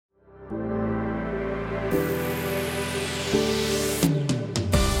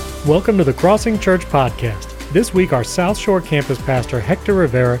Welcome to the Crossing Church Podcast. This week, our South Shore campus pastor, Hector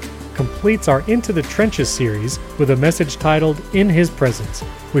Rivera, completes our Into the Trenches series with a message titled, In His Presence.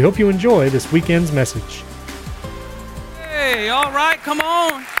 We hope you enjoy this weekend's message. Hey, all right, come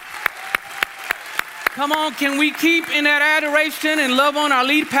on. Come on, can we keep in that adoration and love on our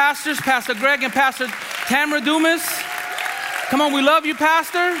lead pastors, Pastor Greg and Pastor Tamara Dumas? Come on, we love you,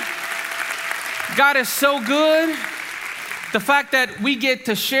 Pastor. God is so good. The fact that we get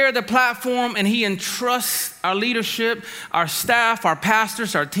to share the platform and He entrusts our leadership, our staff, our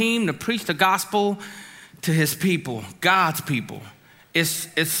pastors, our team to preach the gospel to His people, God's people.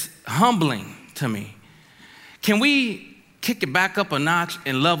 It's humbling to me. Can we kick it back up a notch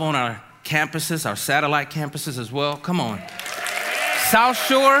and love on our campuses, our satellite campuses as well? Come on. South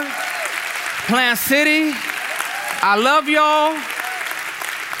Shore, Plant City, I love y'all.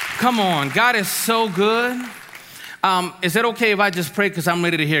 Come on, God is so good. Is it okay if I just pray because I'm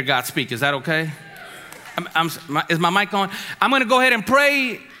ready to hear God speak? Is that okay? Is my mic on? I'm going to go ahead and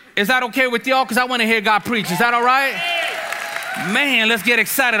pray. Is that okay with y'all? Because I want to hear God preach. Is that all right? Man, let's get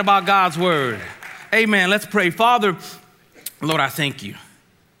excited about God's word. Amen. Let's pray. Father, Lord, I thank you.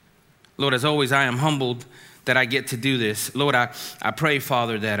 Lord, as always, I am humbled that I get to do this. Lord, I pray,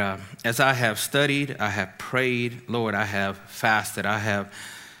 Father, that as I have studied, I have prayed, Lord, I have fasted, I have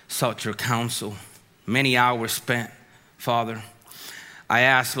sought your counsel. Many hours spent, Father. I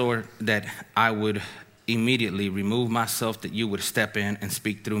ask, Lord, that I would immediately remove myself, that you would step in and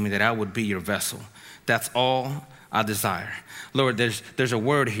speak through me, that I would be your vessel. That's all I desire. Lord, there's a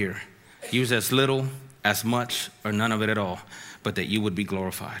word here. Use as little, as much, or none of it at all, but that you would be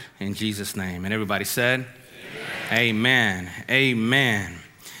glorified. In Jesus' name. And everybody said, Amen. Amen. Amen.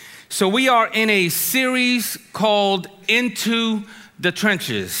 So we are in a series called Into the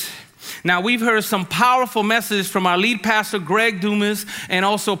Trenches. Now, we've heard some powerful messages from our lead pastor, Greg Dumas, and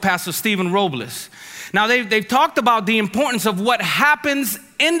also Pastor Stephen Robles. Now, they've talked about the importance of what happens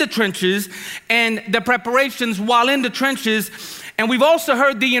in the trenches and the preparations while in the trenches. And we've also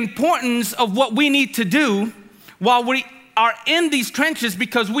heard the importance of what we need to do while we are in these trenches,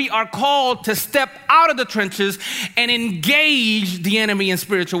 because we are called to step out of the trenches and engage the enemy in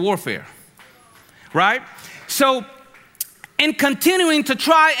spiritual warfare, right? So, in continuing to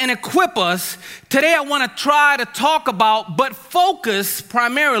try and equip us, today I want to try to talk about, but focus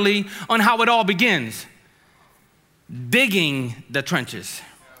primarily on how it all begins. Digging the trenches.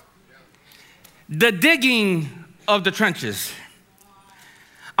 The digging of the trenches.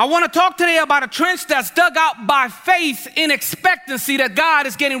 I want to talk today about a trench that's dug out by faith in expectancy that God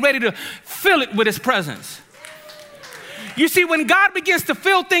is getting ready to fill it with His presence. You see, when God begins to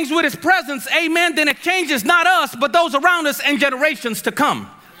fill things with His presence, amen, then it changes not us, but those around us and generations to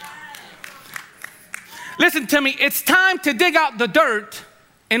come. Listen to me, it's time to dig out the dirt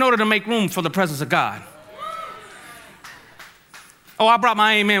in order to make room for the presence of God. Oh, I brought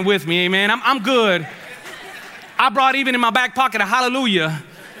my amen with me, amen. I'm good. I brought even in my back pocket a hallelujah.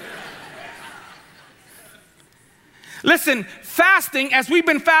 Listen, fasting, as we've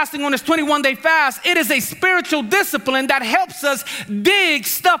been fasting on this 21-day fast, it is a spiritual discipline that helps us dig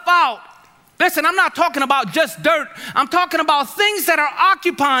stuff out. Listen, I'm not talking about just dirt. I'm talking about things that are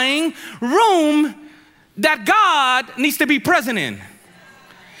occupying room that God needs to be present in.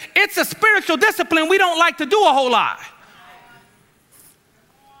 It's a spiritual discipline we don't like to do a whole lot.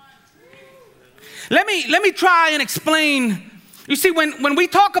 Let me try and explain. You see, when we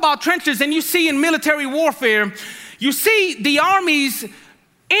talk about trenches, and you see in military warfare, you see the armies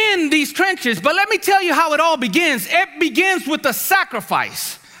in these trenches, but let me tell you how it all begins. It begins with a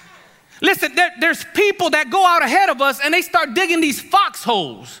sacrifice. Listen, there's people that go out ahead of us and they start digging these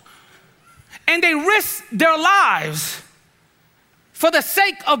foxholes, and they risk their lives for the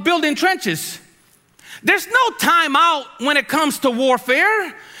sake of building trenches. There's no time out when it comes to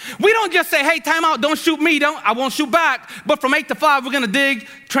warfare. We don't just say, hey, time out, don't shoot me, I won't shoot back, but from 8 to 5, we're gonna dig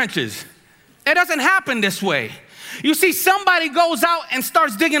trenches. It doesn't happen this way. You see, somebody goes out and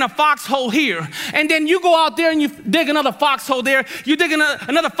starts digging a foxhole here, and then you go out there and you dig another foxhole there, you dig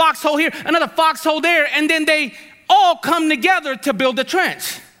another foxhole here, another foxhole there, and then they all come together to build a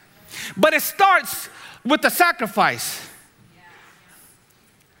trench. But it starts with the sacrifice.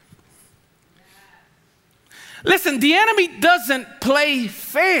 Listen, the enemy doesn't play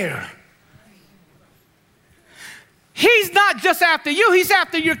fair. He's not just after you, he's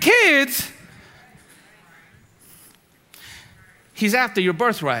after your kids. He's after your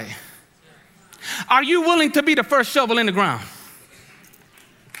birthright. Are you willing to be the first shovel in the ground?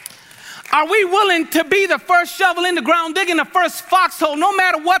 Are we willing to be the first shovel in the ground, digging the first foxhole, no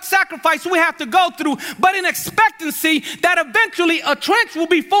matter what sacrifice we have to go through, but in expectancy that eventually a trench will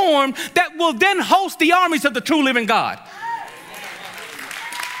be formed that will then host the armies of the true living God?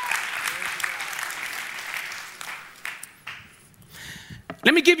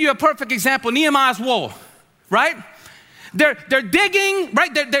 Let me give you a perfect example. Nehemiah's wall, right? They're digging,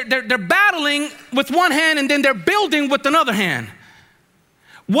 right? They're battling with one hand and then they're building with another hand.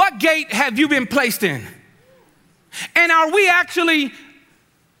 What gate have you been placed in? And are we actually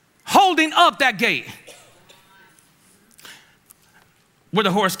holding up that gate? We're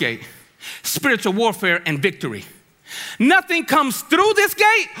the horse gate, spiritual warfare and victory. Nothing comes through this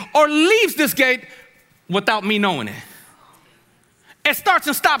gate or leaves this gate without me knowing it. It starts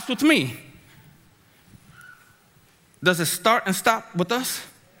and stops with me. Does it start and stop with us?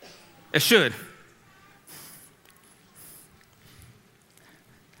 It should.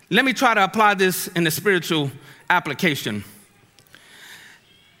 Let me try to apply this in the spiritual application.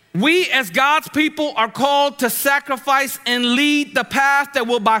 We as God's people are called to sacrifice and lead the path that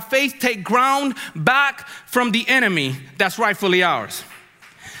will by faith take ground back from the enemy that's rightfully ours.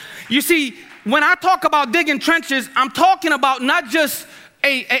 You see, when I talk about digging trenches, I'm talking about not just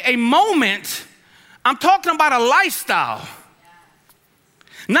a moment, I'm talking about a lifestyle.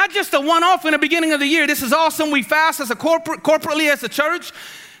 Not just a one-off in the beginning of the year. This is awesome. We fast as a corporately as a church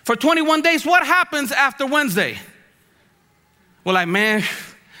for 21 days. What happens after Wednesday? We're like, man,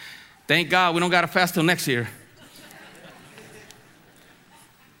 thank God we don't got to fast till next year.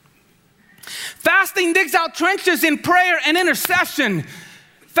 Fasting digs out trenches in prayer and intercession.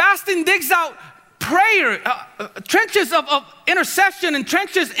 Fasting digs out prayer, trenches of intercession and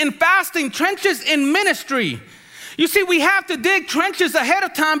trenches in fasting, trenches in ministry. You see, we have to dig trenches ahead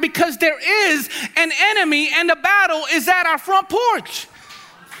of time because there is an enemy and the battle is at our front porch.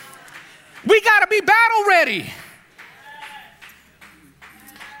 We got to be battle ready.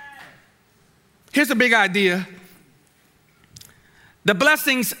 Here's a big idea. The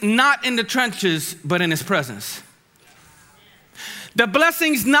blessing's not in the trenches, but in his presence. The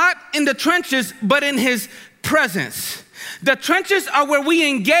blessing's not in the trenches, but in his presence. The trenches are where we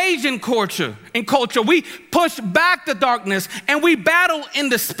engage in culture. We push back the darkness and we battle in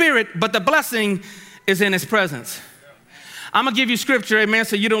the spirit, but the blessing is in his presence. I'm going to give you scripture, amen,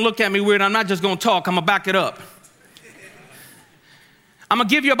 so you don't look at me weird. I'm not just going to talk. I'm going to back it up. I'm going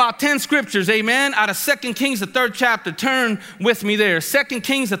to give you about 10 scriptures, amen, out of 2 Kings, the 3rd chapter. Turn with me there. 2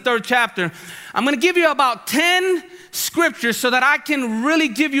 Kings, the 3rd chapter. I'm going to give you about 10 scriptures so that I can really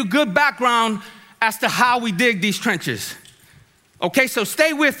give you good background as to how we dig these trenches. Okay, so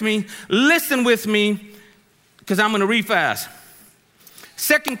stay with me, listen with me, because I'm going to read fast.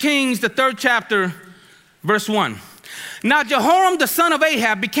 2 Kings, the 3rd chapter, verse 1. Now Jehoram, the son of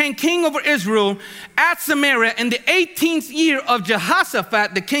Ahab, became king over Israel at Samaria in the 18th year of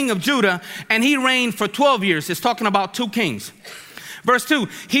Jehoshaphat, the king of Judah, and he reigned for 12 years. It's talking about 2 kings. Verse 2,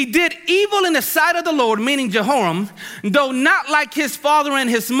 he did evil in the sight of the Lord, meaning Jehoram, though not like his father and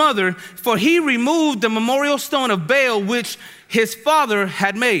his mother, for he removed the memorial stone of Baal, which his father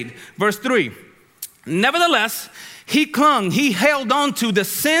had made. Verse 3, nevertheless, he held on to the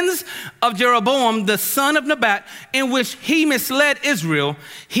sins of Jeroboam, the son of Nebat, in which he misled Israel.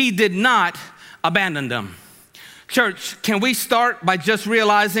 He did not abandon them. Church, can we start by just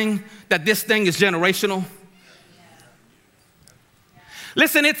realizing that this thing is generational?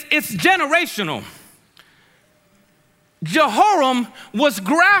 Listen, it's generational. Jehoram was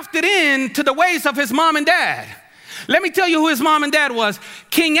grafted into the ways of his mom and dad. Let me tell you who his mom and dad was.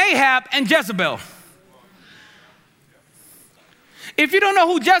 King Ahab and Jezebel. If you don't know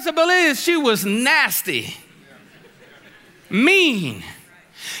who Jezebel is, she was nasty, mean.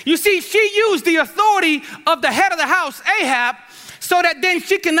 You see, she used the authority of the head of the house, Ahab, so that then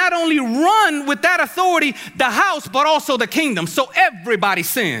she can not only run with that authority the house, but also the kingdom. So everybody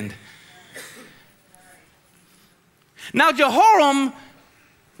sinned. Now, Jehoram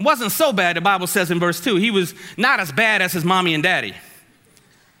wasn't so bad, the Bible says in verse 2. He was not as bad as his mommy and daddy.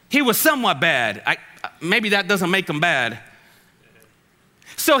 He was somewhat bad. Maybe that doesn't make him bad.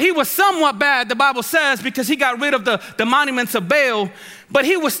 So he was somewhat bad, the Bible says, because he got rid of the monuments of Baal, but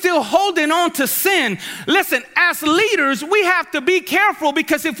he was still holding on to sin. Listen, as leaders, we have to be careful,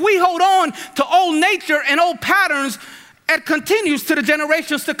 because if we hold on to old nature and old patterns, it continues to the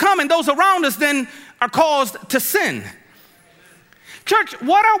generations to come, and those around us then are caused to sin. Church,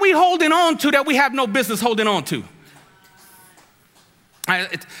 what are we holding on to that we have no business holding on to?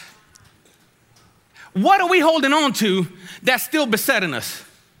 What are we holding on to that's still besetting us?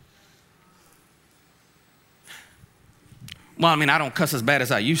 Well, I mean, I don't cuss as bad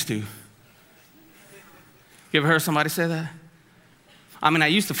as I used to. You ever heard somebody say that? I mean, I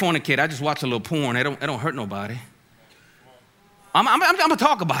used to fornicate. I just watch a little porn. It don't hurt nobody. I'm going to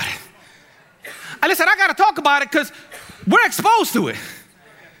talk about it. Listen, I got to talk about it because we're exposed to it.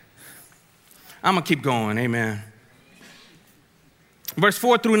 I'm going to keep going. Amen. Verse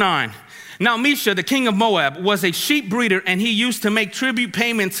 4 through 9. Now Mesha, the king of Moab, was a sheep breeder, and he used to make tribute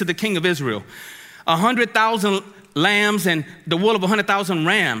payments to the king of Israel. 100,000 lambs and the wool of 100,000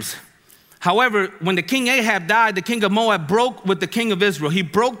 rams. However, when the king Ahab died, the king of Moab broke with the king of Israel. He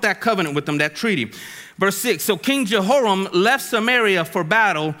broke that covenant with them, that treaty. Verse 6, so King Jehoram left Samaria for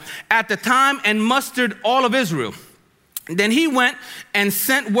battle at the time and mustered all of Israel. Then he went and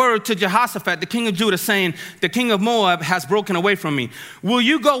sent word to Jehoshaphat, the king of Judah, saying, the king of Moab has broken away from me. Will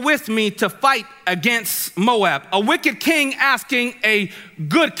you go with me to fight against Moab? A wicked king asking a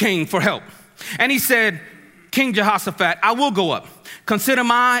good king for help. And he said, King Jehoshaphat, I will go up. Consider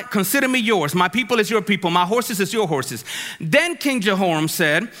me yours. My people is your people. My horses is your horses. Then King Jehoram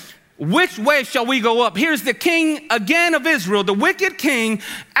said, which way shall we go up? Here's the king again of Israel, the wicked king,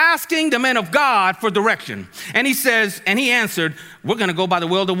 asking the men of God for direction. And he says, and he answered, we're going to go by the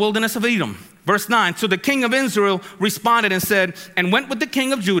wilderness of Edom. Verse 9, so the king of Israel responded and said, and went with the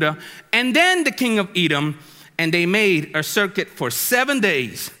king of Judah, and then the king of Edom, and they made a circuit for 7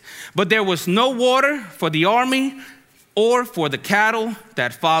 days. But there was no water for the army or for the cattle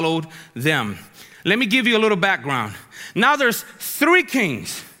that followed them. Let me give you a little background. Now there's 3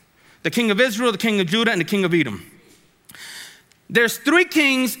 kings. The king of Israel, the king of Judah, and the king of Edom. There's 3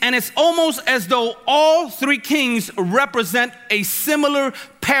 kings, and it's almost as though all 3 kings represent a similar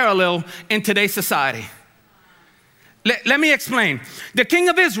parallel in today's society. Let me explain. The king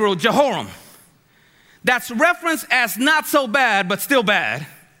of Israel, Jehoram, that's referenced as not so bad, but still bad,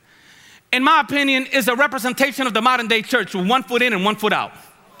 in my opinion, is a representation of the modern day church with 1 foot in and 1 foot out.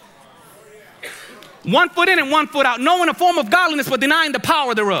 1 foot in and 1 foot out, knowing a form of godliness, but denying the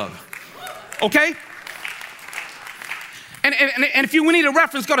power thereof. Okay? And if we need a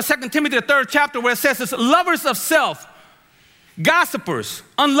reference, go to 2 Timothy, the 3rd chapter, where it says it's lovers of self, gossipers,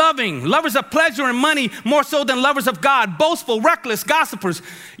 unloving, lovers of pleasure and money more so than lovers of God, boastful, reckless, gossipers.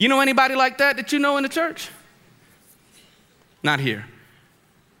 You know anybody like that you know in the church? Not here.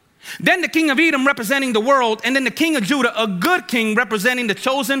 Then the king of Edom representing the world, and then the king of Judah, a good king representing the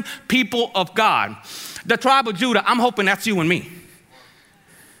chosen people of God. The tribe of Judah, I'm hoping that's you and me.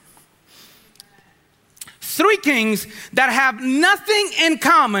 3 kings that have nothing in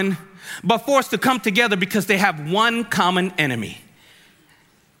common but forced to come together because they have one common enemy.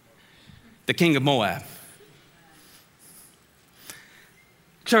 The king of Moab.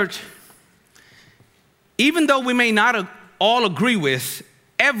 Church, even though we may not all agree with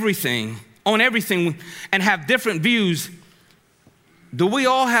everything, on everything, and have different views, do we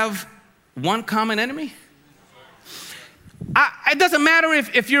all have one common enemy? It doesn't matter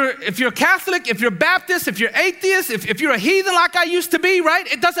if you're Catholic, if you're Baptist, if you're atheist, if you're a heathen like I used to be, right?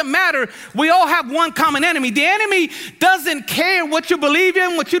 It doesn't matter. We all have one common enemy. The enemy doesn't care what you believe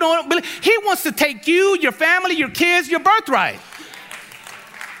in, what you don't believe. He wants to take you, your family, your kids, your birthright.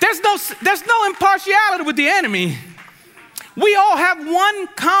 There's no impartiality with the enemy. We all have one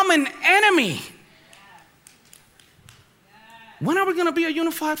common enemy. When are we going to be a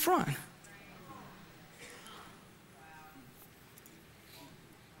unified front?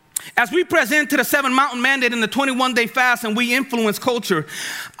 As we press into the 7 mountain mandate and the 21-day fast and we influence culture,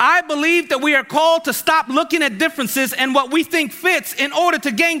 I believe that we are called to stop looking at differences and what we think fits in order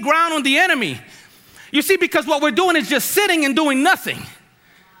to gain ground on the enemy. You see, because what we're doing is just sitting and doing nothing.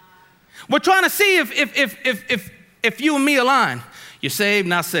 We're trying to see if you and me align. You're saved,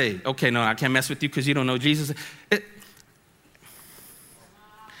 not saved. Okay, no, I can't mess with you because you don't know Jesus.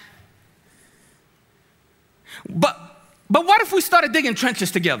 But what if we started digging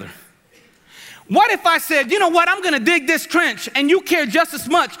trenches together? What if I said, you know what, I'm going to dig this trench and you care just as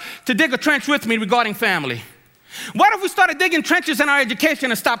much to dig a trench with me regarding family? What if we started digging trenches in our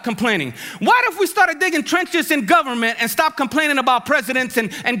education and stop complaining? What if we started digging trenches in government and stop complaining about presidents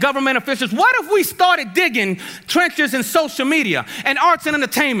and government officials? What if we started digging trenches in social media and arts and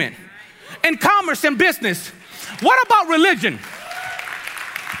entertainment and commerce and business? What about religion?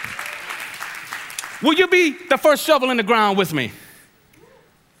 Will you be the first shovel in the ground with me?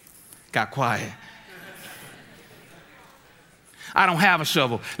 Got quiet. I don't have a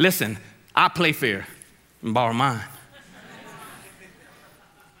shovel. Listen, I play fair and borrow mine.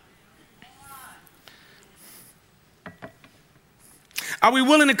 Are we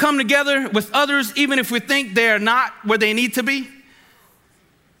willing to come together with others even if we think they're not where they need to be?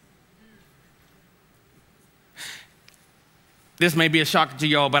 This may be a shock to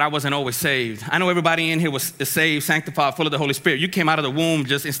y'all, but I wasn't always saved. I know everybody in here is saved, sanctified, full of the Holy Spirit. You came out of the womb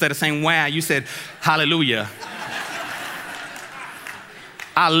just instead of saying wow, you said hallelujah.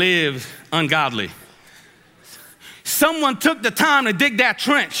 I lived ungodly. Someone took the time to dig that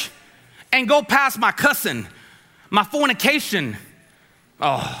trench and go past my cussing, my fornication.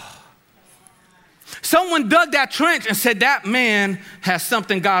 Oh. Someone dug that trench and said that man has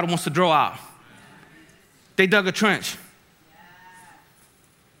something God wants to draw out. They dug a trench.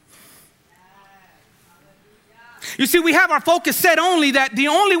 You see, we have our focus set only that the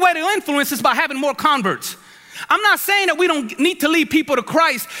only way to influence is by having more converts. I'm not saying that we don't need to lead people to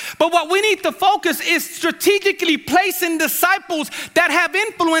Christ, but what we need to focus is strategically placing disciples that have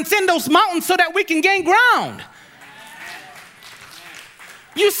influence in those mountains so that we can gain ground.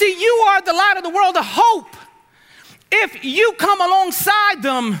 You see, you are the light of the world, the hope. If you come alongside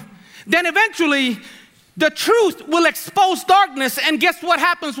them, then eventually the truth will expose darkness, and guess what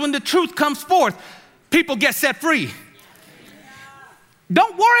happens when the truth comes forth? People get set free.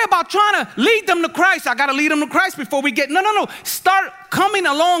 Don't worry about trying to lead them to Christ. I got to lead them to Christ before we get, no. Start coming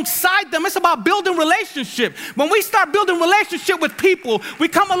alongside them. It's about building relationship. When we start building relationship with people, we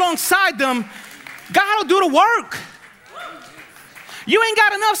come alongside them, God will do the work. You ain't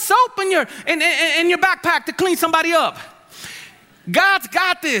got enough soap in your backpack to clean somebody up. God's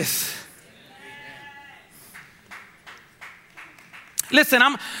got this. Listen,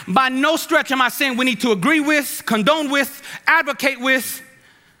 I'm by no stretch am I saying we need to agree with, condone with, advocate with.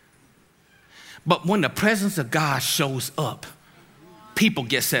 But when the presence of God shows up, people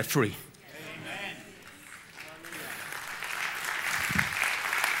get set free. Amen.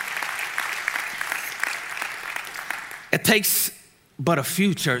 It takes but a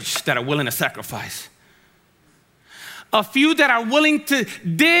few, church, that are willing to sacrifice. A few that are willing to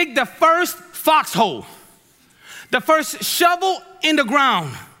dig the first foxhole, the first shovel in the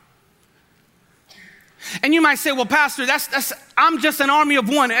ground. And you might say, well, Pastor, I'm just an army of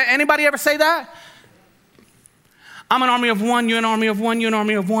one. Anybody ever say that? I'm an army of one, you're an army of one, you're an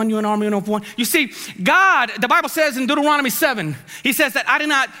army of one, you're an army of one. You see, God, the Bible says in Deuteronomy 7, he says that I did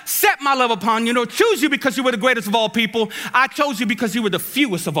not set my love upon you, nor choose you because you were the greatest of all people. I chose you because you were the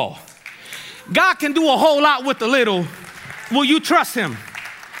fewest of all. God can do a whole lot with the little. Will you trust him?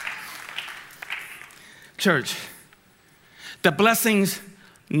 Church, the blessings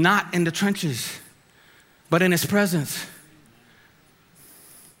not in the trenches, but in his presence.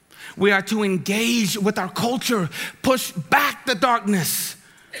 We are to engage with our culture, push back the darkness,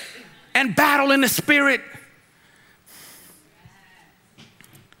 and battle in the spirit.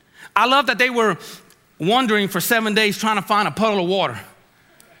 I love that they were wandering for 7 days trying to find a puddle of water.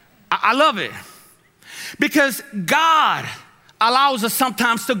 I love it because God allows us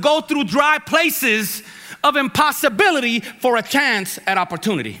sometimes to go through dry places of impossibility for a chance at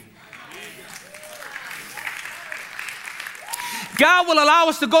opportunity. God will allow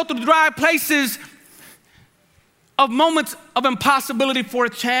us to go through dry places of moments of impossibility for a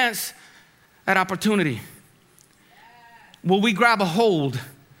chance at opportunity. Will we grab a hold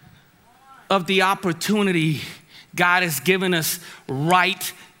of the opportunity God has given us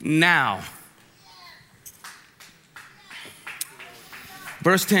right now?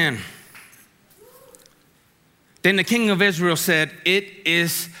 Verse 10. Then the king of Israel said, "It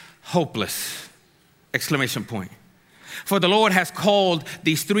is hopeless!" Exclamation point. For the Lord has called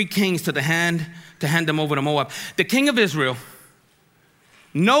these three kings to hand them over to Moab. The king of Israel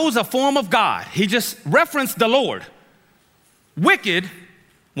knows a form of God. He just referenced the Lord. Wicked,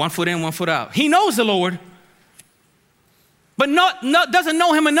 1 foot in, 1 foot out. He knows the Lord, but doesn't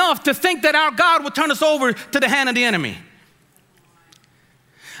know him enough to think that our God will turn us over to the hand of the enemy.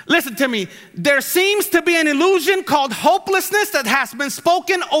 Listen to me. There seems to be an illusion called hopelessness that has been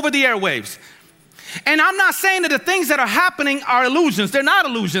spoken over the airwaves. And I'm not saying that the things that are happening are illusions. They're not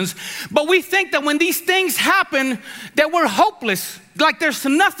illusions. But we think that when these things happen, that we're hopeless, like there's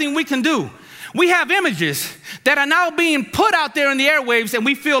nothing we can do. We have images that are now being put out there in the airwaves, and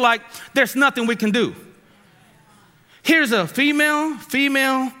we feel like there's nothing we can do. Here's a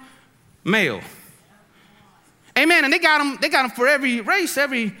female, male. Amen. And they got them for every race,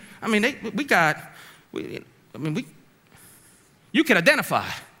 you can identify.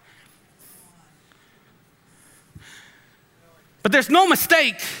 But there's no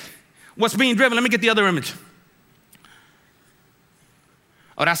mistake what's being driven. Let me get the other image.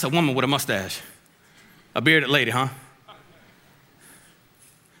 Oh, that's a woman with a mustache. A bearded lady, huh?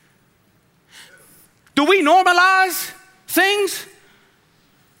 Do we normalize things?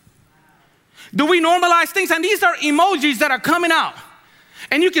 Do we normalize things? And these are emojis that are coming out.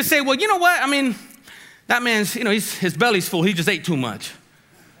 And you can say, well, you know what? I mean, That man's, his belly's full. He just ate too much,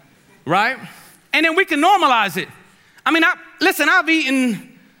 right? And then we can normalize it. I mean, I've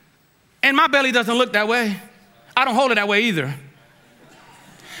eaten, and my belly doesn't look that way. I don't hold it that way either.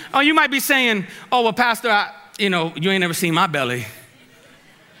 Oh, you might be saying, oh, well, Pastor, you ain't never seen my belly.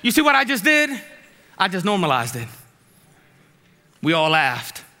 You see what I just did? I just normalized it. We all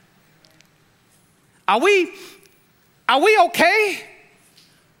laughed. Are we okay?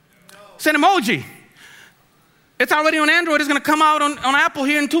 It's an emoji. It's already on Android. It's going to come out on Apple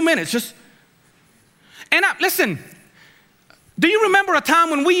here in 2 minutes. Listen, do you remember a time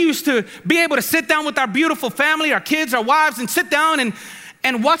when we used to be able to sit down with our beautiful family, our kids, our wives, and sit down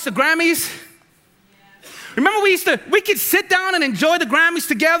and watch the Grammys? Yeah. Remember we could sit down and enjoy the Grammys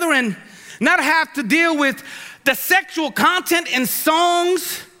together and not have to deal with the sexual content in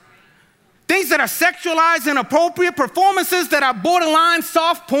songs, things that are sexualized and inappropriate, performances that are borderline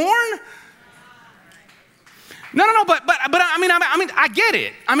soft porn. No, but I mean, I get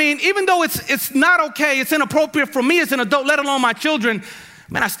it. I mean, even though it's not okay, it's inappropriate for me as an adult, let alone my children,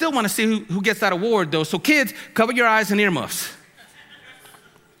 man, I still want to see who gets that award, though. So kids, cover your eyes and earmuffs.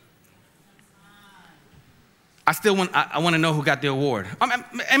 I want to know who got the award.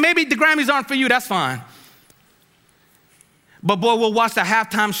 And maybe the Grammys aren't for you, that's fine. But boy, we'll watch the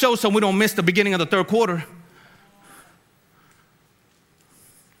halftime show so we don't miss the beginning of the third quarter.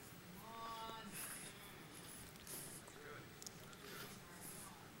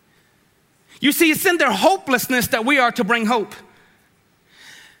 You see, it's in their hopelessness that we are to bring hope.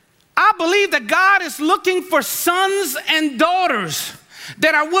 I believe that God is looking for sons and daughters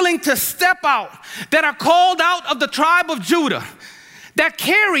that are willing to step out, that are called out of the tribe of Judah, that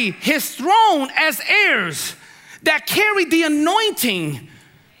carry his throne as heirs, that carry the anointing,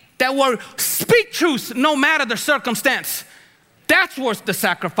 that will speak truth no matter the circumstance. That's worth the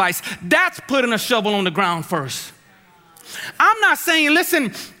sacrifice. That's putting a shovel on the ground first. I'm not saying,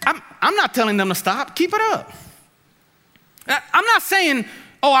 listen, I'm not telling them to stop. Keep it up. I'm not saying,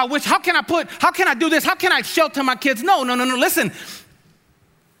 oh, how can I do this? How can I shelter my kids? No. Listen,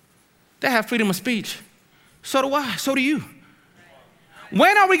 they have freedom of speech. So do I. So do you.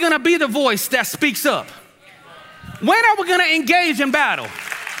 When are we going to be the voice that speaks up? When are we going to engage in battle?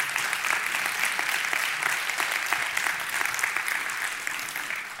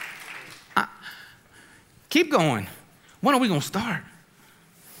 Keep going. When are we going to start?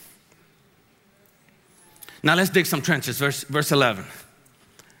 Now let's dig some trenches, verse 11.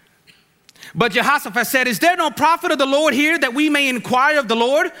 But Jehoshaphat said, is there no prophet of the Lord here that we may inquire of the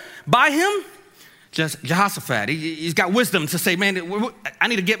Lord by him? Jehoshaphat, he's got wisdom to say, man, I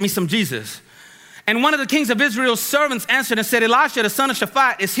need to get me some Jesus. And one of the kings of Israel's servants answered and said, Elisha, the son of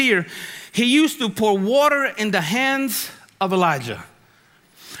Shaphat, is here. He used to pour water in the hands of Elijah.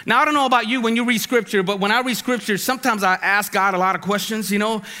 Now, I don't know about you when you read scripture, but when I read scripture, sometimes I ask God a lot of questions,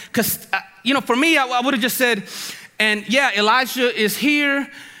 because, for me, I would have just said, and yeah, Elijah is here.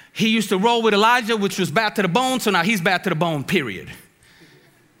 He used to roll with Elijah, which was bad to the bone, so now he's bad to the bone, period.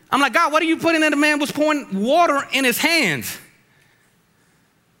 I'm like, God, what are you putting in? The man was pouring water in his hands.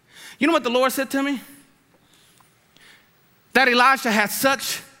 You know what the Lord said to me? That Elisha had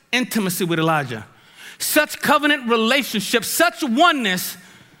such intimacy with Elijah, such covenant relationship, such oneness,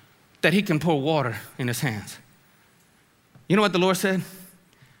 that he can pour water in his hands. You know what the Lord said?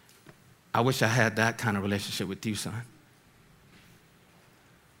 I wish I had that kind of relationship with you, son.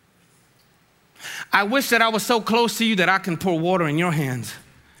 I wish that I was so close to you that I can pour water in your hands.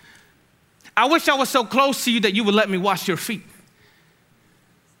 I wish I was so close to you that you would let me wash your feet.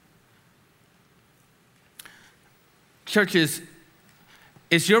 Churches,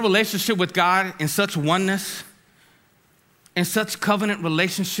 is your relationship with God in such oneness, in such covenant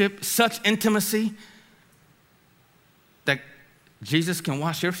relationship, such intimacy, that Jesus can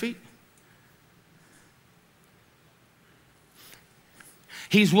wash your feet?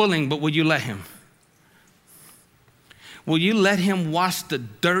 He's willing, but will you let him? Will you let him wash the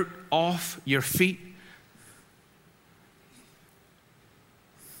dirt off your feet?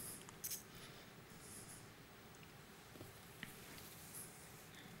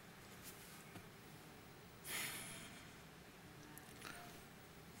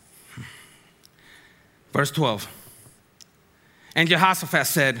 Verse 12. And Jehoshaphat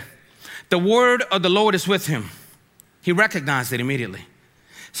said, the word of the Lord is with him. He recognized it immediately.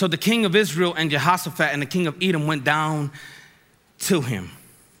 So the king of Israel and Jehoshaphat and the king of Edom went down to him.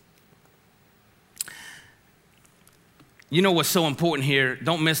 You know what's so important here?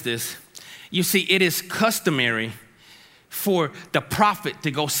 Don't miss this. You see, it is customary for the prophet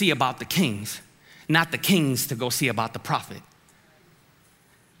to go see about the kings, not the kings to go see about the prophet.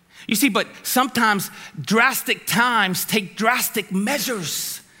 You see, but sometimes drastic times take drastic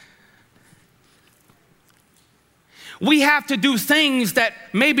measures. We have to do things that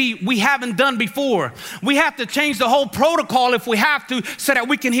maybe we haven't done before. We have to change the whole protocol if we have to, so that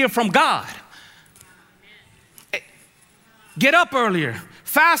we can hear from God. Get up earlier,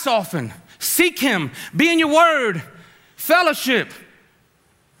 fast often, seek Him, be in your word, fellowship.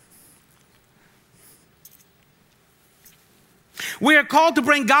 We are called to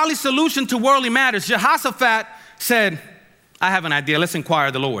bring godly solution to worldly matters. Jehoshaphat said, I have an idea, let's inquire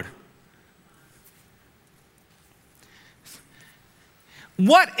of the Lord.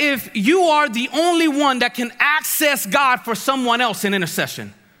 What if you are the only one that can access God for someone else in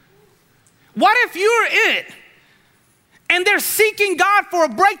intercession? What if you're it and they're seeking God for a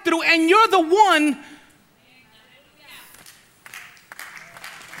breakthrough and you're the one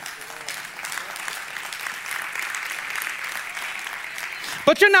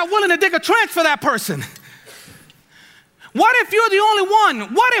but you're not willing to dig a trench for that person? What if you're the only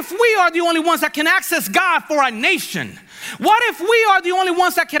one? What if we are the only ones that can access God for our nation? What if we are the only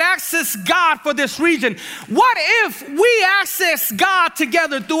ones that can access God for this region? What if we access God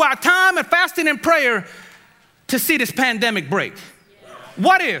together through our time and fasting and prayer to see this pandemic break?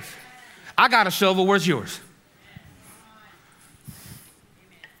 What if? I got a shovel, where's yours?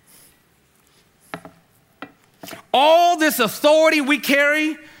 All this authority we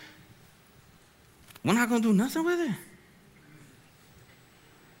carry, we're not going to do nothing with it.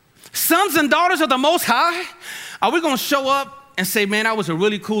 Sons and daughters of the Most High, are we going to show up and say, man, that was a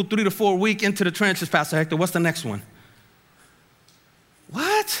really cool 3 to 4 week into the trenches, Pastor Hector. What's the next one?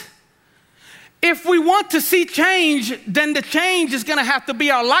 What? If we want to see change, then the change is going to have to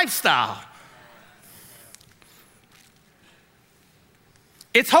be our lifestyle.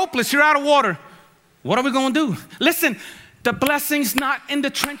 It's hopeless. You're out of water. What are we going to do? Listen, the blessing's not in the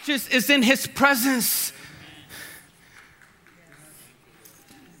trenches, it's in His presence.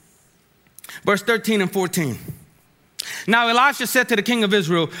 Verse 13 and 14. Now Elisha said to the king of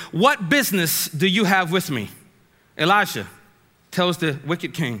Israel, what business do you have with me? Elisha tells the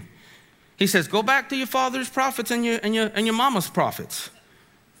wicked king. He says, go back to your father's prophets and your mama's prophets.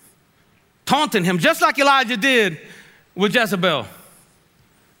 Taunting him, just like Elijah did with Jezebel.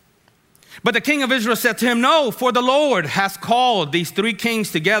 But the king of Israel said to him, no, for the Lord has called these 3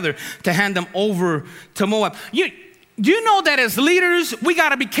 kings together to hand them over to Moab. Do you know that as leaders, we got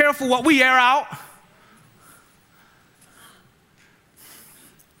to be careful what we air out?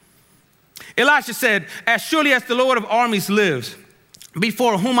 Elisha said, as surely as the Lord of armies lives,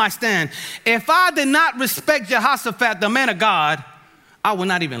 before whom I stand, if I did not respect Jehoshaphat, the man of God, I will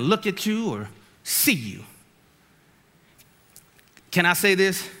not even look at you or see you. Can I say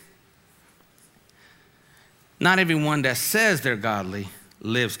this? Not everyone that says they're godly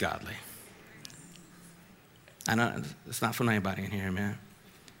lives godly. I know it's not for anybody in here, man.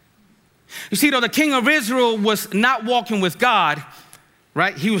 You see, though the king of Israel was not walking with God,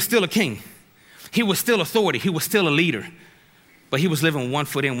 right? He was still a king. He was still authority. He was still a leader. But he was living 1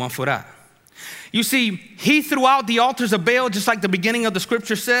 foot in, 1 foot out. You see, he threw out the altars of Baal, just like the beginning of the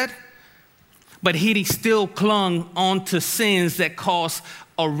scripture said, but he still clung on to sins that caused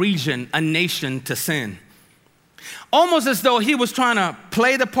a region, a nation to sin. Almost as though he was trying to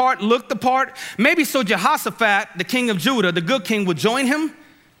play the part, look the part, maybe so Jehoshaphat, the king of Judah, the good king, would join him.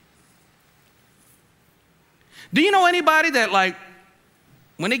 Do you know anybody that, like,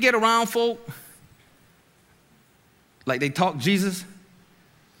 when they get around folk, like they talk Jesus,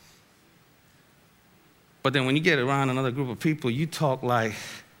 but then when you get around another group of people, you talk like,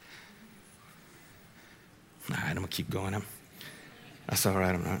 all right, I'm going to keep going. That's all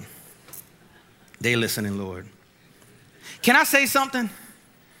right, I'm not. They listening, Lord. Can I say something?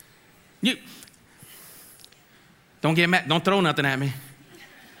 You don't get mad. Don't throw nothing at me.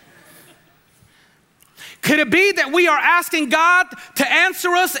 Could it be that we are asking God to answer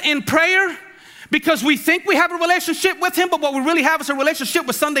us in prayer because we think we have a relationship with Him, but what we really have is a relationship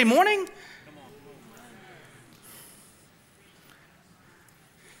with Sunday morning?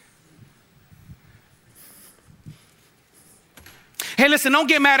 Hey, listen, don't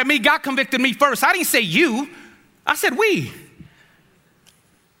get mad at me. God convicted me first. I didn't say you. I said we.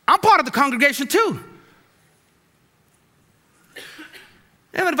 I'm part of the congregation too.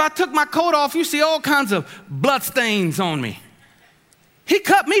 Even if I took my coat off, you see all kinds of blood stains on me. He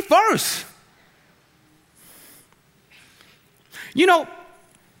cut me first. You know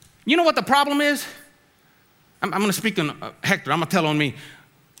what the problem is? I'm going to speak on Hector. I'm going to tell on me.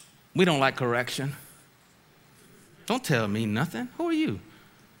 We don't like correction. Don't tell me nothing. Who are you?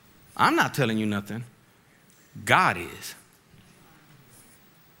 I'm not telling you nothing. God is.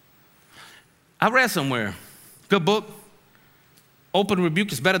 I read somewhere, good book, open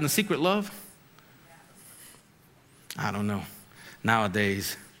rebuke is better than secret love. I don't know,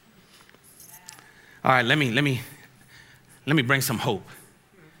 nowadays. All right, let me bring some hope.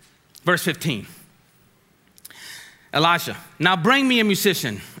 Verse 15. Elisha, now bring me a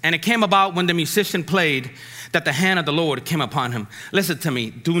musician. And it came about when the musician played that the hand of the Lord came upon him. Listen to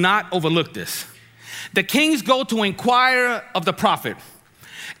me, do not overlook this. The kings go to inquire of the prophet.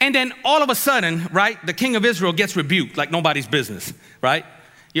 And then all of a sudden, right, the king of Israel gets rebuked like nobody's business, right?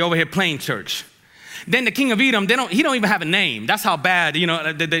 You're over here playing church. Then the king of Edom, he don't even have a name. That's how bad,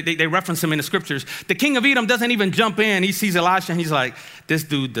 they reference him in the scriptures. The king of Edom doesn't even jump in. He sees Elisha and he's like, this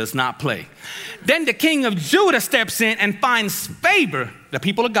dude does not play. Then the king of Judah steps in and finds favor, the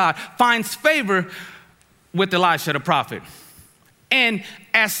people of God, finds favor with Elisha the prophet. And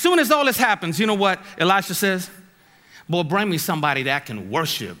as soon as all this happens, you know what Elisha says? Boy, bring me somebody that can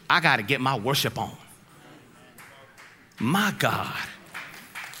worship. I got to get my worship on. My God.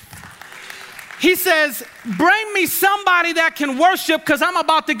 He says, bring me somebody that can worship because I'm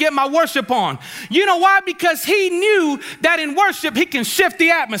about to get my worship on. You know why? Because he knew that in worship, he can shift the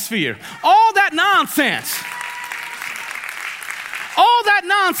atmosphere. All that nonsense,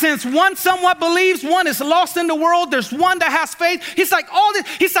 one somewhat believes, one is lost in the world, there's one that has faith. He's like,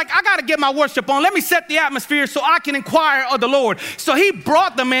 I got to get my worship on. Let me set the atmosphere so I can inquire of the Lord. So he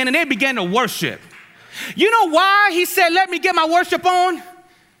brought them in and they began to worship. You know why he said, let me get my worship on?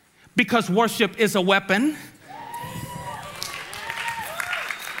 Because worship is a weapon.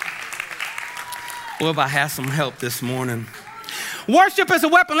 Well, if I had some help this morning. Worship is a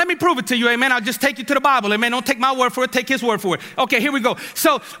weapon. Let me prove it to you, amen. I'll just take you to the Bible, amen. Don't take my word for it, take his word for it. Okay, here we go.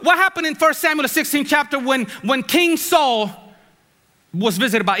 So what happened in 1 Samuel, the 16th chapter, when King Saul was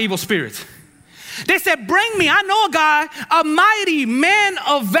visited by evil spirits? They said, bring me, I know a guy, a mighty man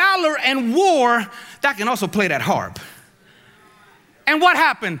of valor and war that can also play that harp. And what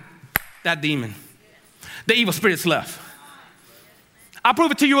happened? That demon, the evil spirits left. I'll prove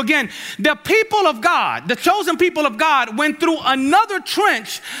it to you again. The people of God, the chosen people of God, went through another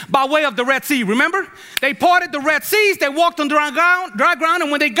trench by way of the Red Sea. Remember? They parted the Red Seas, they walked on dry ground, and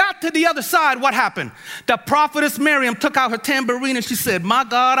when they got to the other side, what happened? The prophetess Miriam took out her tambourine and she said, my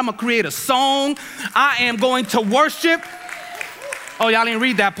God, I'm going to create a song. I am going to worship. Oh, y'all didn't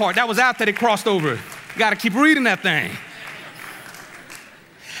read that part. That was after they crossed over. You got to keep reading that thing.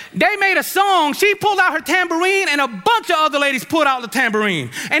 They made a song. She pulled out her tambourine and a bunch of other ladies pulled out the tambourine.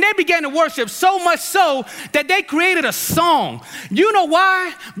 And they began to worship so much so that they created a song. You know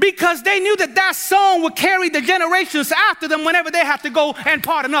why? Because they knew that that song would carry the generations after them whenever they had to go and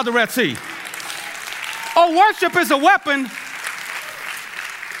part another Red Sea. Oh, worship is a weapon.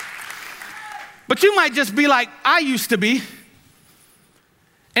 But you might just be like, I used to be.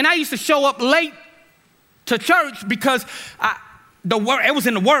 And I used to show up late to church because it was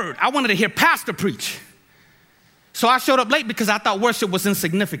in the Word. I wanted to hear pastor preach. So I showed up late because I thought worship was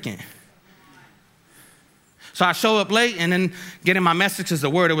insignificant. So I showed up late and then getting my message is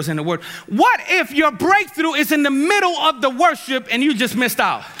the Word. It was in the Word. What if your breakthrough is in the middle of the worship and you just missed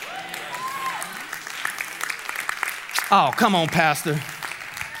out? Oh, come on, pastor.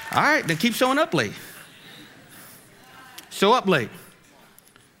 All right, then keep showing up late. Show up late.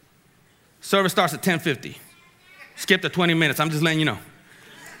 Service starts at 10:50. Skip the 20 minutes. I'm just letting you know.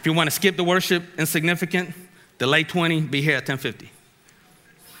 If you want to skip the worship, insignificant, delay 20, be here at 10:50.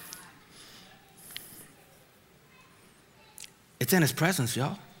 It's in his presence,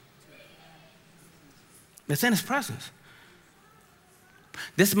 y'all. It's in his presence.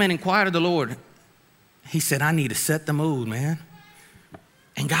 This man inquired of the Lord. He said, I need to set the mood, man.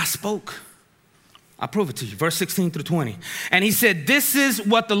 And God spoke. I'll prove it to you. Verse 16 through 20. And he said, this is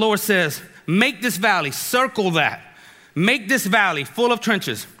what the Lord says. Make this valley, circle that. Make this valley full of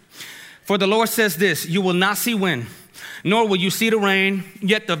trenches. For the Lord says this, you will not see wind, nor will you see the rain,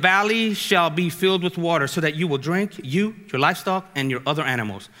 yet the valley shall be filled with water so that you will drink, you, your livestock, and your other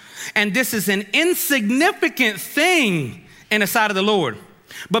animals. And this is an insignificant thing in the sight of the Lord.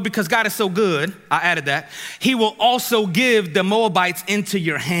 But because God is so good, I added that, he will also give the Moabites into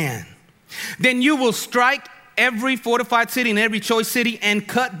your hand. Then you will strike every fortified city and every choice city and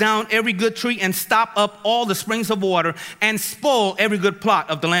cut down every good tree and stop up all the springs of water and spoil every good plot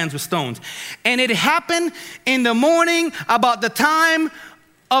of the lands with stones. And it happened in the morning about the time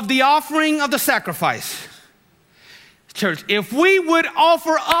of the offering of the sacrifice. Church, if we would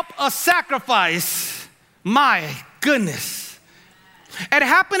offer up a sacrifice, my goodness. It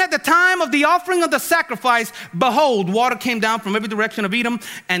happened at the time of the offering of the sacrifice. Behold, water came down from every direction of Edom,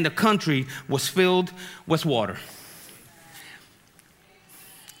 and the country was filled with water.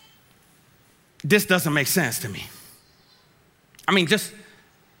 this doesn't make sense to me. I mean, just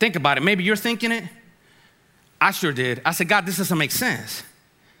think about it. Maybe you're thinking it. I sure did. I said, God, this doesn't make sense.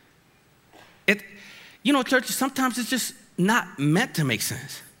 Church, sometimes it's just not meant to make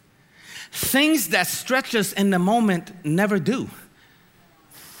sense. Things that stretch us in the moment never do.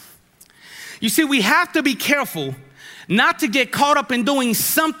 You see, we have to be careful not to get caught up in doing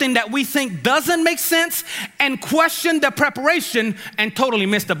something that we think doesn't make sense and question the preparation and totally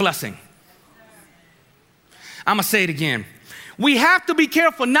miss the blessing. I'm gonna say it again. We have to be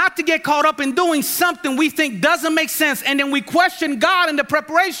careful not to get caught up in doing something we think doesn't make sense, and then we question God in the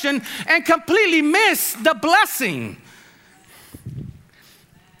preparation and completely miss the blessing.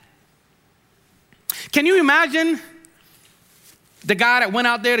 Can you imagine the guy that went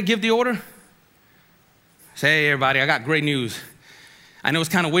out there to give the order? Say, hey, everybody, I got great news. I know it's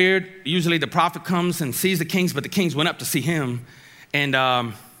kind of weird. Usually the prophet comes and sees the kings, but the kings went up to see him. And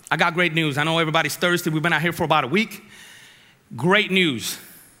I got great news. I know everybody's thirsty. We've been out here for about a week. Great news.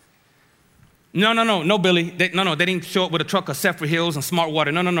 No, Billy. They didn't show up with a truck of Sephora Hills and Smart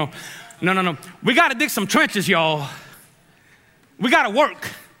Water. No. We got to dig some trenches, y'all. We got to work.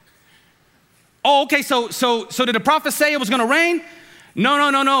 Oh, okay, so did the prophet say it was going to rain? No,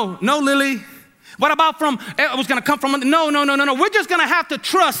 Lily. What about it was going to come from, no. We're just going to have to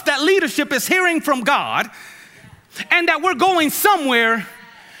trust that leadership is hearing from God and that we're going somewhere,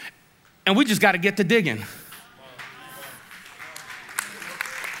 and we just got to get to digging.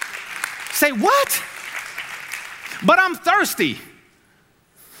 Say, what? But I'm thirsty.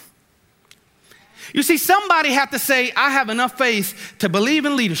 You see, somebody had to say, I have enough faith to believe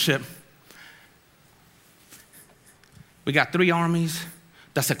in leadership. We got 3 armies.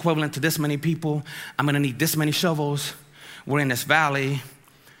 That's equivalent to this many people. I'm gonna need this many shovels. We're in this valley.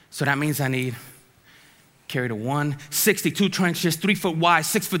 So that means I need carry the 162 trenches, 3 foot wide,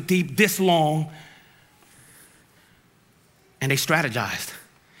 6 foot deep, this long. And they strategized.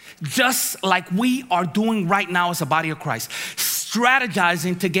 Just like we are doing right now as a body of Christ,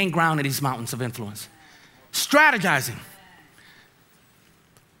 strategizing to gain ground in these mountains of influence. Strategizing.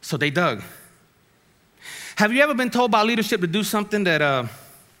 So they dug. Have you ever been told by leadership to do something that,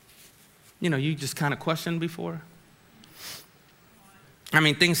 you just kind of questioned before? I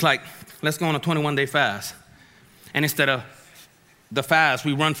mean, things like, let's go on a 21-day fast. And instead of the fast,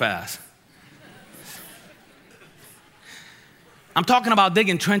 we run fast. I'm talking about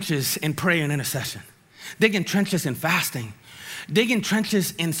digging trenches in prayer and intercession, digging trenches in fasting, digging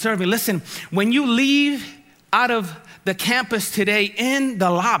trenches in serving. Listen, when you leave out of the campus today in the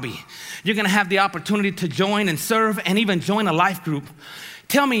lobby, you're gonna have the opportunity to join and serve and even join a life group.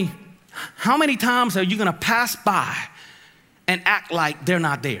 Tell me, how many times are you gonna pass by and act like they're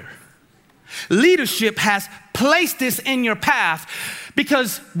not there? Leadership has placed this in your path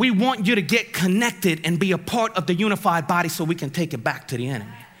because we want you to get connected and be a part of the unified body so we can take it back to the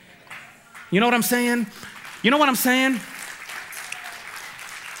enemy. You know what I'm saying?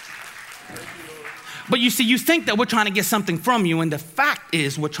 But you see, you think that we're trying to get something from you, and the fact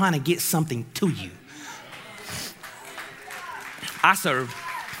is we're trying to get something to you. I serve.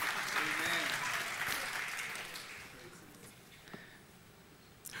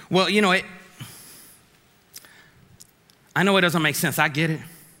 Well, I know it doesn't make sense. I get it.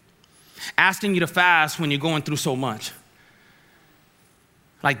 Asking you to fast when you're going through so much.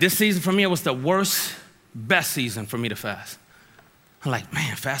 Like this season for me, it was the best season for me to fast. I'm like,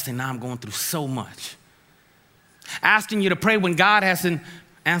 man, fasting now, I'm going through so much. Asking you to pray when God hasn't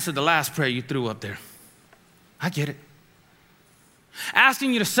answered the last prayer you threw up there. I get it.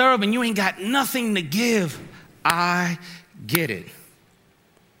 Asking you to serve and you ain't got nothing to give. I get it.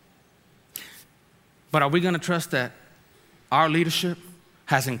 But are we going to trust that our leadership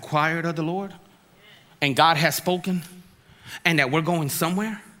has inquired of the Lord and God has spoken and that we're going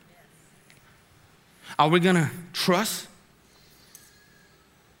somewhere? Are we going to trust?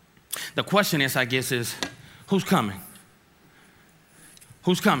 The question is, I guess, is who's coming?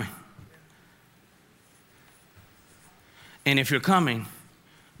 Who's coming? And if you're coming,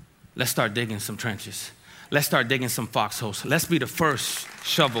 let's start digging some trenches. Let's start digging some foxholes. Let's be the first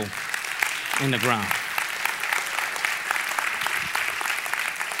shovel in the ground.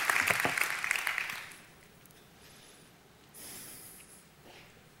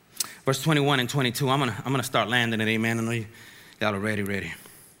 Verse 21 and 22, I'm gonna start landing it, amen. I know y'all are ready.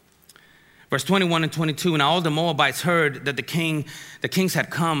 Verse 21 and 22, now all the Moabites heard that the kings had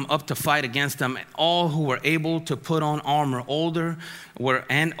come up to fight against them. And all who were able to put on armor, older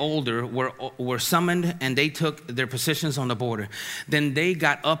were summoned, and they took their positions on the border. Then they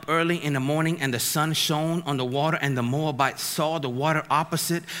got up early in the morning, and the sun shone on the water, and the Moabites saw the water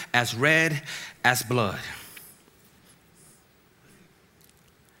opposite as red as blood.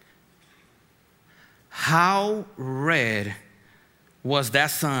 How red was that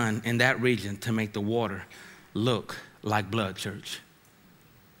sun in that region to make the water look like blood, church?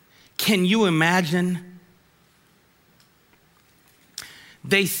 Can you imagine?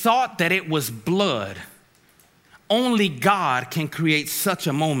 They thought that it was blood. Only God can create such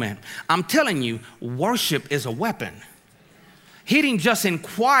a moment. I'm telling you, worship is a weapon. He didn't just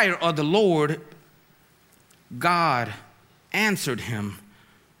inquire of the Lord. God answered him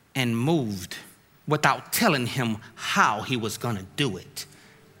and moved without telling him how he was going to do it.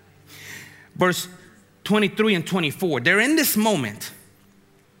 Verse 23 and 24, they're in this moment.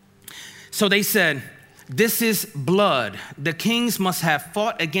 So they said, this is blood. The kings must have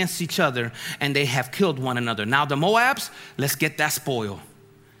fought against each other, and they have killed one another. Now the Moabs, let's get that spoil.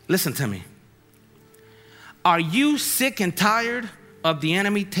 Listen to me. Are you sick and tired of the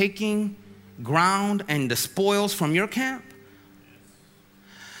enemy taking ground and the spoils from your camp?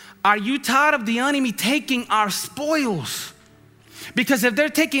 Are you tired of the enemy taking our spoils? Because if they're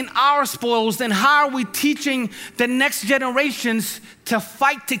taking our spoils, then how are we teaching the next generations to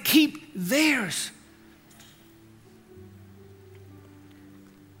fight to keep theirs?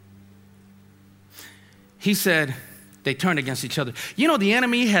 He said they turned against each other. You know, the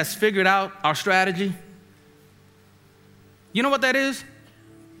enemy has figured out our strategy. You know what that is?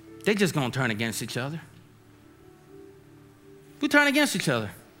 They just gonna turn against each other. We turn against each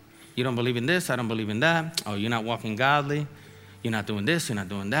other. You don't believe in this, I don't believe in that. Oh, you're not walking godly. You're not doing this, you're not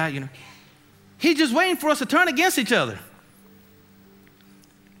doing that. He's just waiting for us to turn against each other.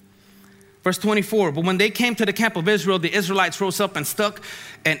 Verse 24, but when they came to the camp of Israel, the Israelites rose up and struck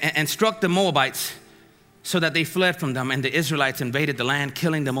the Moabites so that they fled from them, and the Israelites invaded the land,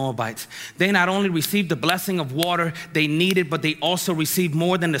 killing the Moabites. They not only received the blessing of water they needed, but they also received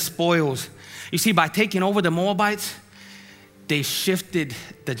more than the spoils. You see, by taking over the Moabites, they shifted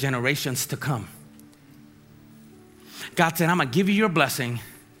the generations to come. God said, I'm going to give you your blessing,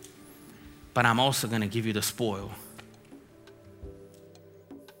 but I'm also going to give you the spoil.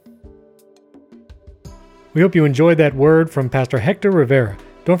 We hope you enjoyed that word from Pastor Hector Rivera.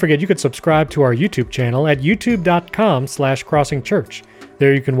 Don't forget, you could subscribe to our YouTube channel at youtube.com/crossingchurch.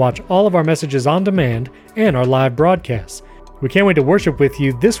 There you can watch all of our messages on demand and our live broadcasts. We can't wait to worship with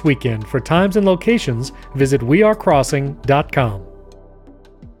you this weekend. For times and locations, visit wearecrossing.com.